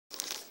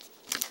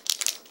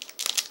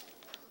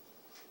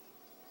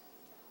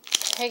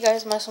Hey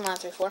guys,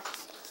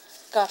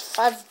 Muscle934. Got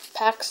 5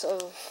 packs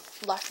of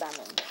Black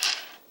Diamond.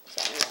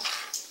 So yeah.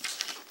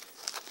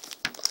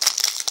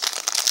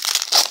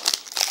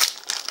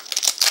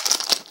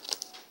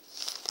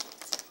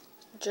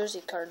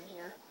 Jersey card in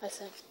here, I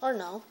think. Or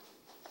no.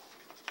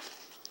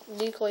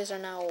 Decoys are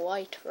now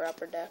white for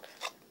Upper Deck.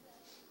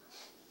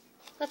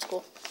 That's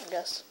cool, I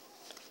guess.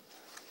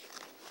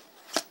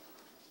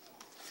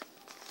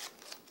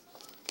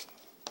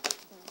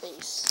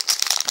 Base.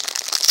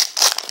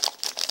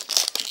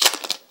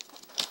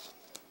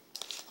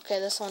 Okay,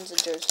 this one's a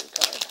Jersey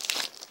card.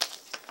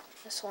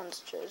 This one's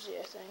Jersey,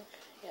 I think.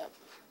 Yep.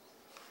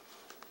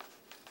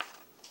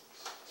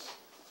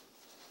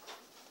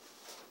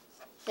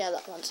 Yeah,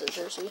 that one's a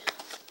Jersey.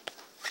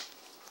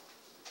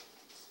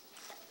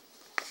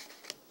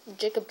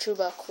 Jacob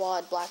Trouba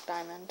Quad Black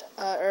Diamond.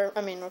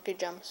 Rookie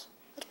Gems.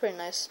 That's pretty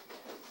nice.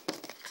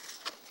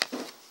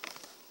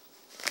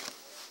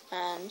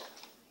 And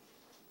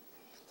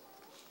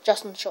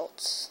Justin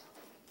Schultz.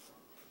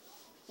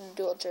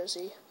 Dual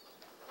Jersey.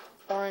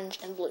 Orange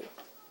and blue.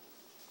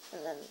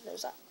 And then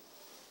there's that.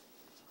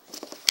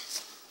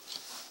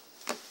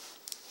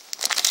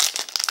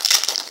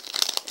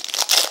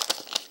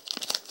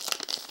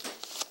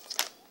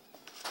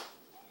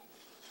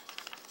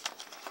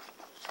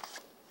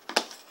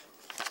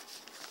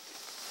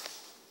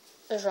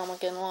 There's Roma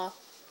Ginla.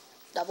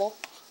 Double.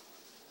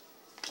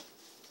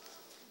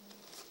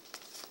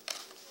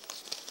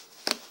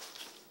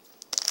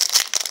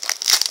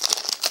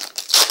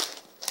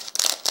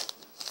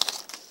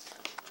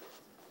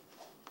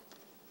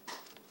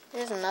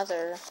 Here's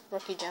another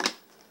rookie gem.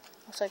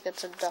 Looks like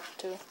it's a duck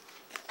too.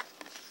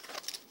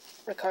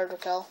 Rickard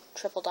Rakell,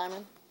 triple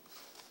diamond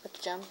with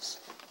the gems.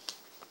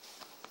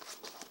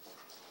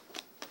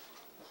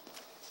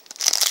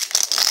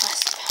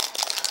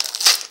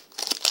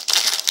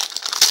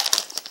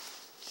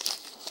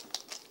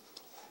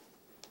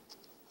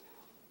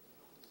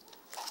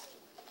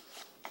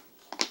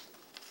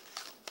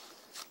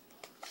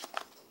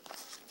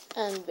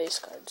 And base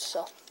cards.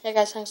 So, yeah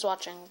guys, thanks for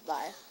watching.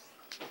 Bye.